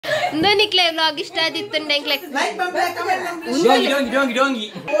ನಿಕ್ಲೆ ವ್ಲಾಗ್ ಇಷ್ಟ ಆದಿತ್ತಂಡೆ like ಬಂಬ್ಲೆ comment ಡೋಂಗಿ ಡೋಂಗಿ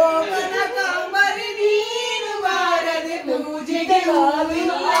ಓ ಕನಕಾಂಬರಿ ನೀನು ಬಾರದೆ ಪೂಜೆಗೆ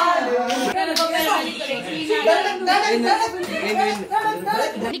ಹೋಗಿಯಾರು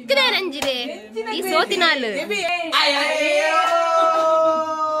ನಿಕ್ಕದೆ ರಂಜಿರೆ ಈ ಸೋತಿನಾಲು ಅಯ್ಯಯ್ಯೋ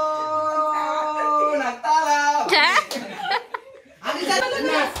ನತ್ತಾಲ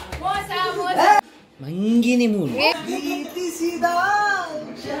ಮಂಗಿನಿ ಮೂಲು ಪ್ರೀತಿಸಿದ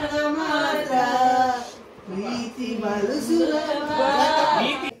ಕ್ಷಣ ಮಾತ್ರ ಪ್ರೀತಿ ಮರುಸುರ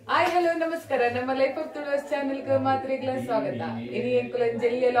ಹಾಯ್ ಹಲೋ ನಮಸ್ಕಾರ ನಮ್ಮ ಲೈಫ್ ಆಫ್ ತುಳುವಸ್ ಚಾನೆಲ್ ಗೆ ಮಾತ್ರಿಗಳ ಸ್ವಾಗತ ಇನಿ ಎಂಕುಲ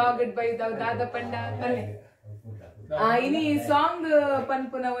ಜೆಲ್ಲಿಯ ಲಾಗಡ್ ಬೈದಾವ್ ದಾದ ಪಂಡ ಪಲ್ಲೆ ಇನಿ ಸಾಂಗ್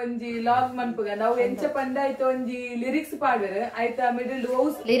ಪನ್ಪುನ ಒಂಜಿ ಲಾಗ್ ಮನ್ಪುಗ ನಾವು ಎಂಚ ಪಂಡ ಆಯ್ತು ಒಂಜಿ ಲಿರಿಕ್ಸ್ ಪಾಡ್ವೆರ್ ಆಯ್ತಾ ಮಿಡಲ್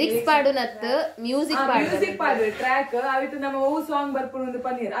ಲಿರಿಕ್ಸ್ ಪಾಡು ನತ್ ಮ್ಯೂಸಿಕ್ ಪಾಡ್ವೆರ್ ಟ್ರ್ಯಾಕ್ ಆಯ್ತು ನಮ್ಮ ಓ ಸಾಂಗ್ ಬರ್ಪುನ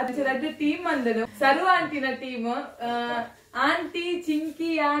ಪನ್ನೀರ್ ಅದು ರೆಡ್ ಟೀಮ್ ಅಂದನು ಸರ್ವ ಆಂಟಿನ ಟೀಮ್ ಆಂಟಿ ಚಿಂಕಿ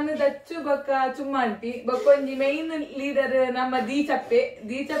ಯಾನು ದಚ್ಚು ಬೊಕ್ಕ ಚುಮ್ಮ ಆಂಟಿ ಬೊಕ್ಕೊಂಜಿ ಮೈನ್ ಲೀಡರ್ ನಮ್ಮ ದೀಚಪ್ಪೆ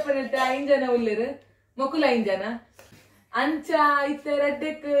ನೆಟ್ಟ 5 ಜನ ಉಳ್ಳರು ಮೊಕುಲ 5 ಜನ ಅಂಚ ಇತ್ತ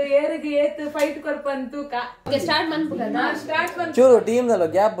ರೆಡ್ಡೆಕ್ ಏರಿಗೆ ಏತ್ ಫೈಟ್ ಕೊರ್ಪಂತು ಸ್ಟಾರ್ಟ್ ಮನ್ಪುಗದ ಸ್ಟಾರ್ಟ್ ಬಂತು ಚೂರು ಟೀಮ್ ದಲ್ಲ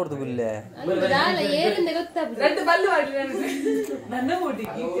ಗ್ಯಾಪ್ ಬರ್ದು ಗುಲ್ಲೆ ಏರಿಂದ ಗೊತ್ತಾಗ್ತದೆ ರೆಡ್ ಬಲ್ಲು ಆಡ್ಲಿ ನನ್ನ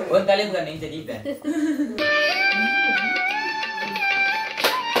ಹುಡುಗಿ ಒಂದು ತಲೆ ಮುಗ ನಿಂತ ದೀಪ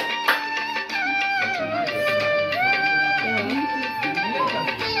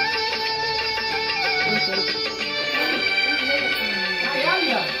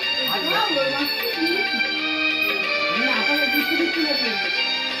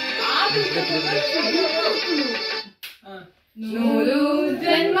ನೂರು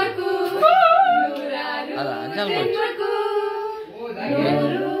ಜನ್ಮಕ್ಕೂ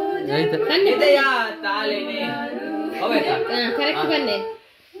ಕರೆಕ್ಟ್ ಬನ್ನಿ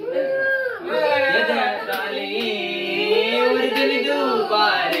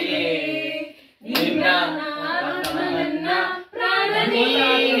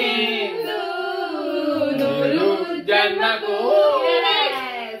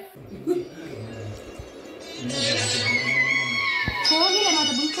ಹೋಗಿಲ್ಲ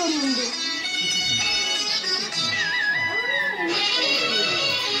ಮತ್ತೆ ಬುಲ್ಕೋನ್ ಮುಂದೆ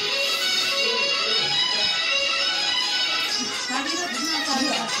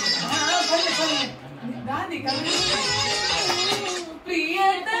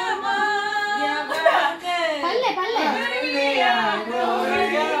ಪಲ್ಲೆ ಪಲ್ಲೆ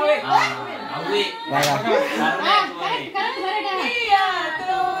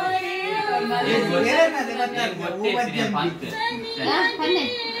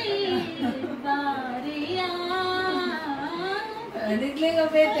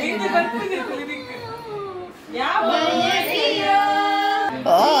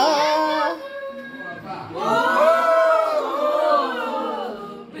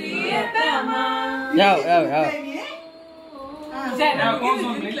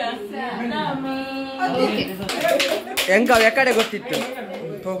ಎಂಕ ಎಕಡೆ ಗೊತ್ತಿತ್ತು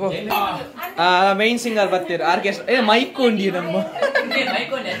ಮೈನ್ ಸಿಂಗರ್ ಬರ್ತೀರ ಆರ್ಕೆಸ್ಟ್ರಾ ಮೈಕ್ ಕೊಂಡಿ ನಮ್ಮ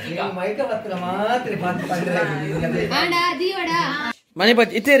ಮನೆ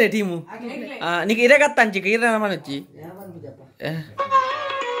ಬಚ್ಚಿ ಇತ್ತೇರೆ ಟೀಮು ನೀನು ಇರಗತ್ತ ಅಂಚಿಕ ಇರ ಮನಚ್ಚಿ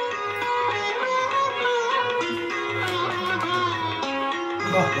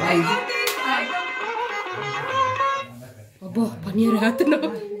ಅಬ್ಬೋ ಪನ್ನೀರ್ ಹಾಕ್ತನ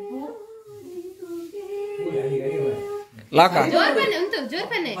ಲಾಕ ಜೋರ್ ಪನ್ನೆ ಉಂಟು ಜೋರ್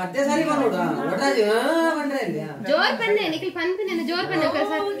ಪನ್ನೆ ಮತ್ತೆ ಸರಿ ಮಾಡೋಡ ಒಟ್ರಾಜಿ ಬಂದ್ರೆ ಇಲ್ಲ ಜೋರ್ ಪನ್ನೆ ನಿಖಿಲ್ ಪನ್ಪಿನ ಜೋರ್ ಪನ್ನೆ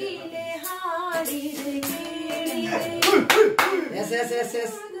S S S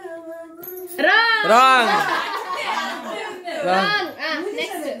S wrong wrong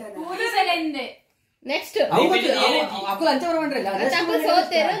next ಅಕುಲ ಅಂಚ ಬರವಂದ್ರೆ ಇಲ್ಲ ತಪ್ಪು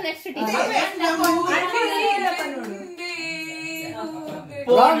ಸೋತೇರು next teacher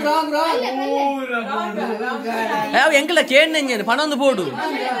wrong wrong wrong ಯಾವ ಎಂಕಲ ಚೇಂಜ್ ನೆಂಜೇನು ಪಣೊಂದು ಬೋಡು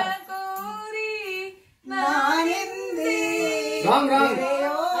ರಾಂಗ್ ರಾಂಗ್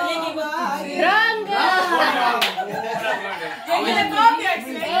ರಾಂಗ್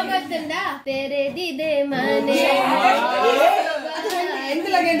ಗೊತ್ತುಂಡ ತೆರೆ ದಿದೆ ಮನೆ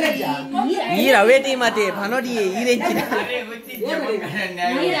ಈ ರವೆ ಟೀ ಮಾತೆ ಪನೋಟಿ ಈ ರೇಂಜಿನ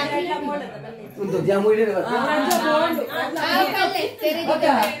ಒಂದು ಜಾಮು ಇಡೀ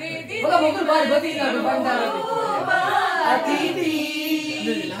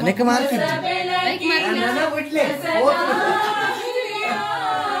ಅನೇಕ ಮಾಡ್ತಿದ್ದೆ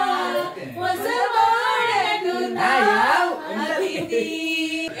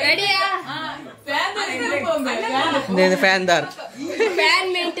ಫ್ಯಾನ್ದಾರ್ ಫ್ಯಾನ್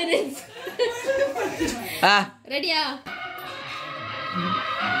ಮೇಂಟೆನೆನ್ಸ್ ಹಾ ರೆಡಿಯಾ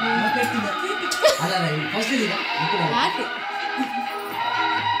ಫಸ್ಟ್ ಇದೀಗ ಆತು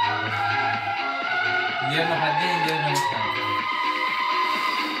ದೇವ್ರನ್ನ ಪದ್ಯ ದೇವ್ರನ್ನ ನಮಸ್ಕಾರ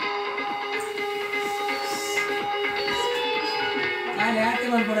ನಾನು ಯಾಕೆ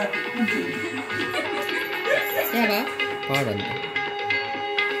ಮಾಡ್ಕೊಡ ಯಾವ ಪಾಡಂತ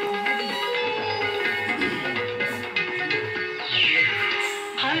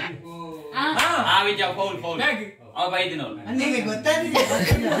ವಿಜಯ ಫೌಲ್ ಫೌಲ್ ಅವ ಬೈದಿನ ನನಗೆ ಗೊತ್ತಾಗಿದೆ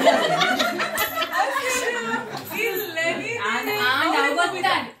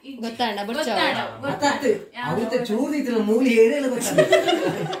ಗೊತ್ತಾಂಡ ಬುಡ್ಚವ ಅವತ್ತೆ ಚೂರಿತಿನ ಮೂಲಿ ಏರಿಯಲ್ಲ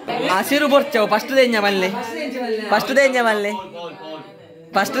ಗೊತ್ತಾಗಿದೆ ಹಸಿರು ಬರ್ಚವು ಫಸ್ಟ್ ದೇಂಜ ಮಲ್ಲೆ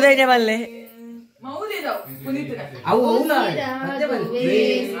ಅವು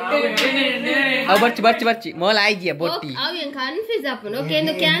ಅವು ಬರ್ಚಿ ಮೋಲ ಆಯ್ಜಿಯ ಬೊಟ್ಟಿ ಅವು ಏನ್ ಕನ್ಫ್ಯೂಸ್ ಆಪನು ಓಕೆ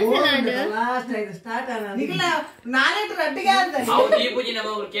ಎಂದು ಕ್ಯಾನ್ಸಲ್ ಆದ ಲಾಸ್ಟ್ ಆಯ್ತು ಸ್ಟಾರ್ಟ್ ಆನ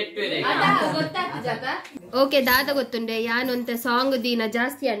ಓಕೆ ದಾದ ಗೊತ್ತುಂಡೆ ಯಾನೊಂತ ಸಾಂಗ್ ದೀನ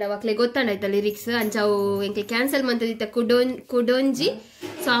ಜಾಸ್ತಿ ಅಂಡ ಅವಕ್ಲೆ ಗೊತ್ತಾಂಡಾಯ್ತ ಲಿರಿಕ್ಸ್ ಅಂಚಾವು ಎಂಕೆ ಕ್ಯಾನ್ಸಲ್ ಮಂತದಿತ್ತ ಕುಡೊಂಜಿ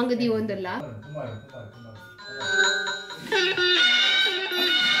ಸಾಂಗ್ ದಿ ಒಂದಲ್ಲ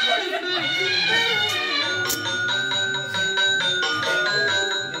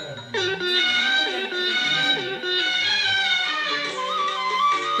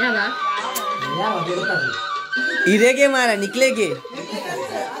ಯಾವ ಗೊತ್ತಾಗಿದೆ ಇರೆಗೆ ಮಾರ ನಿಕ್ಲೆಗೆ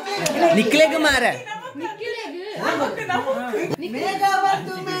ಮಾರ ಮೇಘ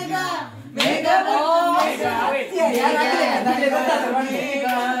ಬಂತು ಮೇಘ ಮೇಘ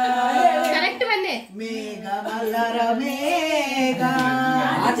ಕರೆಕ್ಟ್ ಬಂದೆ ಮೇಘ ಮಲ್ಲರ ಮೇಘ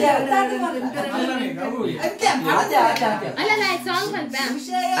ಅಲ್ಲ ನಾ ಸಾಂಗ್ ಬಂತ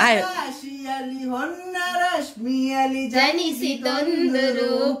ರಾಶಿಯಲ್ಲಿ ಹೊನ್ನ ರಶ್ಮಿಯಲ್ಲಿ ಜನಿಸಿತೊಂದು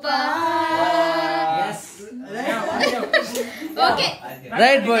ರೂಪ ಓಕೆ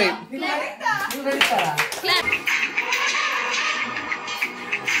ರೈಟ್ ಬಾಯ್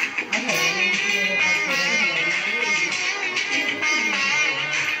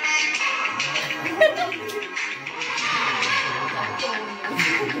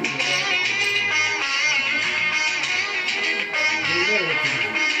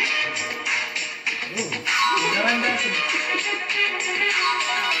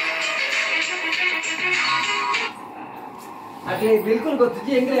ಅದೇ ಬಿಲ್ಕುಲ್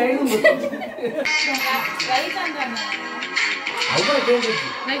ಗೊತ್ತಿತ್ತು ಹೆಂಗ್ರೆ ಐದು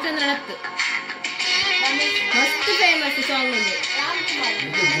ರವಿಚಂದ್ರನ್ ಹತ್ತು ಮಸ್ತ್ ಫೇಮಸ್ ಸಾಂಗ್ ಒಂದು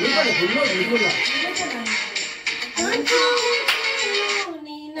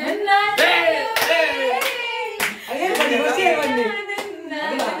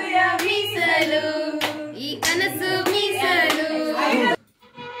ಮೀಸಲು ಈ ಕನಸು ಮೀಸಲು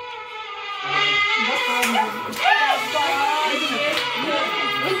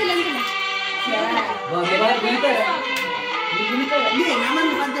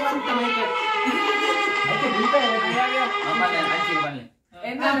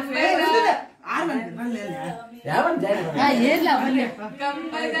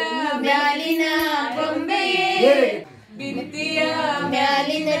ಮ್ಯಾಲಿನ ಗೊಂಬೆಯೇ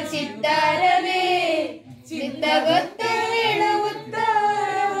ಮ್ಯಾಲಿನ ಚಿತ್ತಾರವೇ ಚಿತ್ತ ಗೊತ್ತ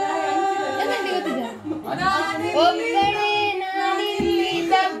ಒಬ್ಬಳೇ ನಾನಿಲ್ಲಿ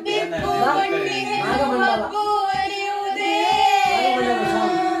ತಬ್ಬಿಬ್ಬು ಅರಿಯುವುದೇ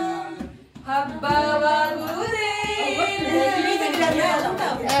ಹಬ್ಬವಾಗುವುದೇ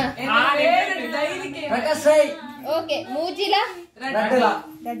ಓಕೆ ಮೂಜಿಲ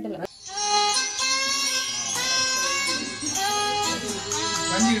ರಡ್ಡಲ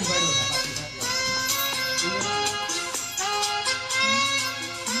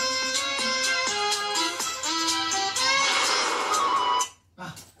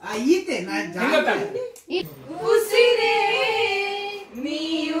ಉಸಿರೇ ನೀ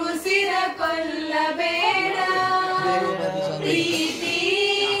ಉಸಿರ ಕೊಲ್ಲಬೇಡ ಪ್ರೀತಿ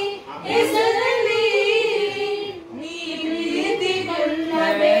ಹೆಸರಲ್ಲಿ ನೀ ಪ್ರೀತಿ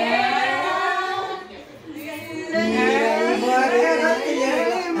ಕೊಲ್ಲಬೇಡ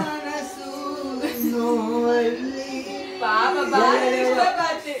ಪಾಪ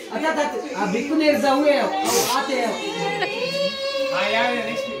ಬಿಕ್ಕು ನೇರ್ಸಾವು ಆತೆ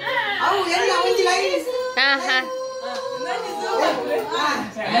ಅವು ಎಲ್ಲ ಒಂಜಿ ಲೈನ್ ಹಾ ಹಾ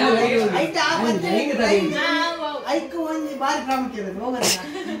ಐಕ್ ಒಂಜಿ ಬಾರಿ ಪ್ರಾಮುಖ್ಯತೆ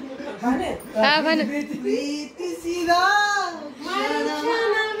ಹಾ ಬನು ಪ್ರೀತಿಸಿದ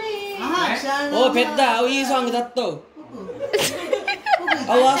ಓ ಪೆದ್ದ ಅವು ಈ ಸಾಂಗ್ ದತ್ತು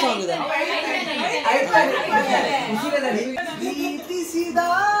ಅವು ಆ ಸಾಂಗ್ ದ ಪ್ರೀತಿಸಿದ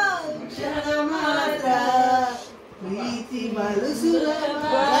ಕ್ಷಣ ಮಾತ್ರ ಪ್ರೀತಿ ಬಲು ಸುರ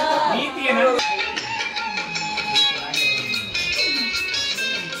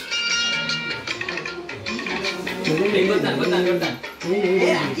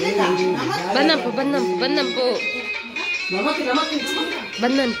ಬಂದಂಪು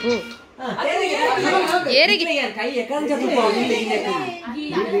ಬಂದನ್ಪು ಏರಿಗೆ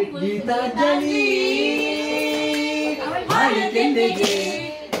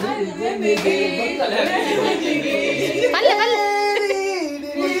ಪಲ್ಲೆ ಪಲ್ಲೆ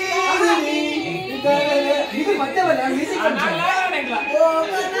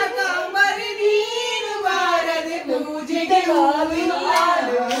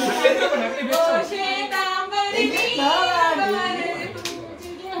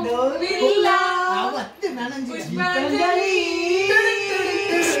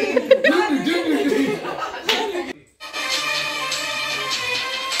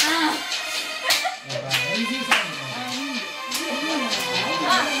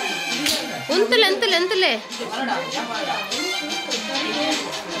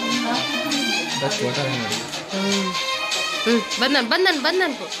ಎಂತಲೆ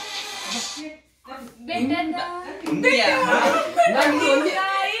ಬಂದನ್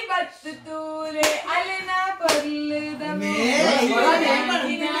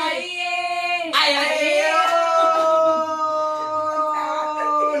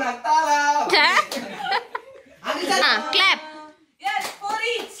clap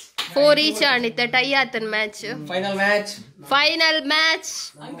 4 each ಆಣಿತ್ತೆ tie ಆತನ್ match final match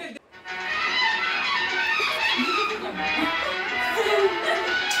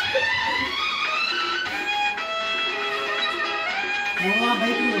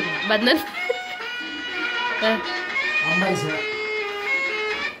ಬಂದನ್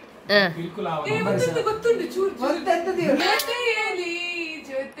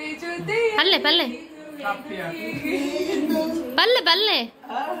ಪಲ್ಲೆ ಪಲ್ಲೆ ಪಲ್ಲೆ ಪಲ್ಲೆ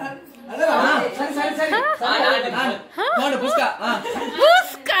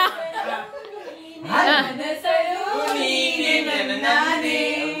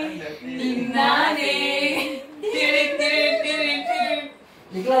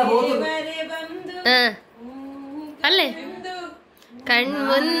ಅಲ್ಲೇ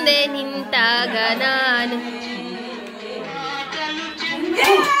ಕಣ್ಮುಂದೆ ನಿಂತಾಗ ನಾನು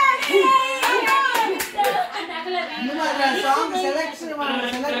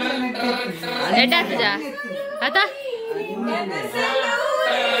ಎಡ್ಡಾತಜ ಆತ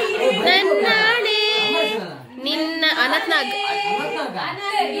ನನ್ನಾಣೆ ನಿನ್ನ ಅನತ್ನಾಗ್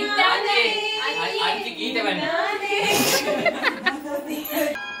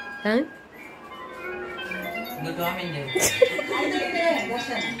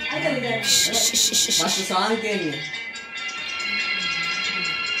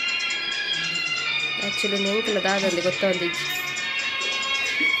ಆಕ್ಚುಲಿ ನೆಂಕಲ ದಾದಲ್ಲಿ ಗೊತ್ತೊಂದು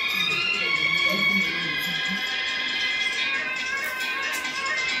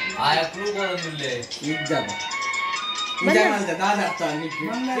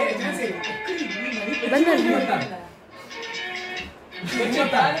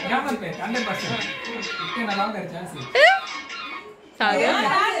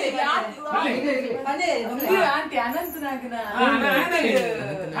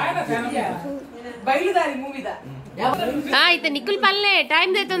ಆಯ್ತು ನಿಖುಲ್ ಪಲ್ಲೆ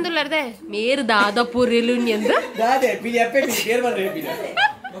ಟೈಮ್ ದೈತಂದುಲ್ಲರ್ದೆ ಮೇರು ದಾದಾಪುರ್ ಎಲುನಿ ಅಂದ್ರ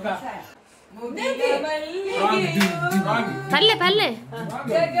ಪಲ್ಲೆ ಪಲ್ಲೆ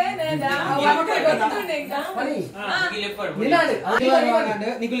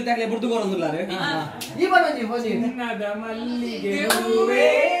ನಿಖುಲ್ ಬುರ್ದು ಬರೋದಿಲ್ಲ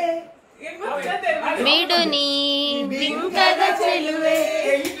ಬಿಡು ನೀ ಬಿಂಕದ ಚೆಲುವೆ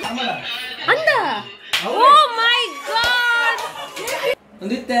ಅಂದ ಓ ಮೈ ಗಾಡ್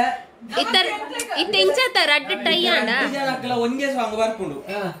ಒಂದಿತ್ತೆ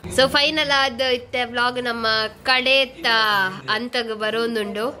ಸೊ ಫೈನಲ್ ಆದ ಇತ್ತೆ ವ್ಲಾಗ್ ನಮ್ಮ ಕಡೆತ ಅಂತಗ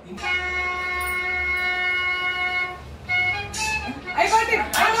ಬರೋದುಂಡು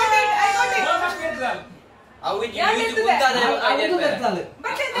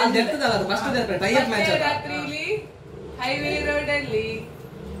ಹೈವೇ ರೋಡ್ ಅಲ್ಲಿ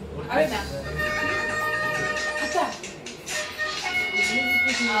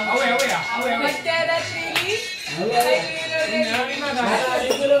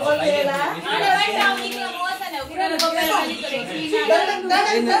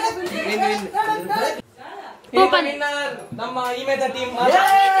ನಮ್ಮ ಈ ಮೇದ ಟೀಮ್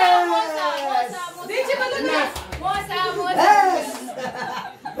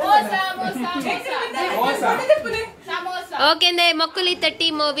ಓಕೆಂದೆ ಮಕ್ಕಳಿತ್ತ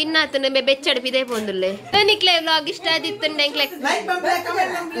ಟೀಮ್ ವಿನ್ ಆತನ ಬೆಚ್ಚಡಿಪಿದೆ ಪೋಂದುಲ್ಲೆ ನಿಕ್ಲೆ ವ್ಲಾಗ್ ಇಷ್ಟ ಆದಿತ್ತು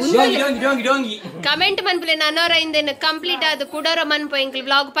ಕಮೆಂಟ್ ಮನ್ಪುಲೆ ನನ್ನೋರ ಇಂದೇನು ಕಂಪ್ಲೀಟ್ ಆದ ಕುಡೋರ ಮನ್ಪು ಎಂಕ್ಲೆ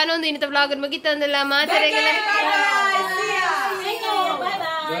ವ್ಲಾಗ್ ಪನೊಂದು ಇನ್ನಿತ ವ್ಲಾಗ್ ಮುಗಿತಂದಿಲ್ಲ ಮಾತಾಡಂಗಿಲ್ಲ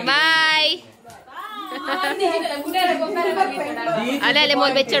ಅಲೆ ಅಲೆ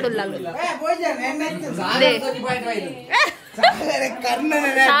ಮೋಲ್ ಬೆಚ್ಚಡುಲ್ಲ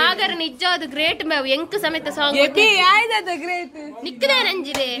ಸಾಗರ್ ನಿಜವಾದ ಗ್ರೇಟ್ ಮೇವ್ ಎಂಕ್ ಸಮೇತ ಸಾಂಗ್ ನಿಕ್ಕದೆ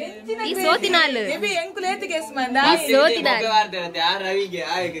ರಂಜಿದೆ ಈ ಸೋತಿನಾಲ್ ಈ ಸೋತಿನಾಲ್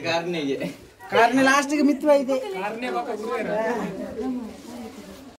ಕಾರ್ನೆ ಲಾಸ್ಟ್ಗೆ ಮಿತ್ರ ಇದೆ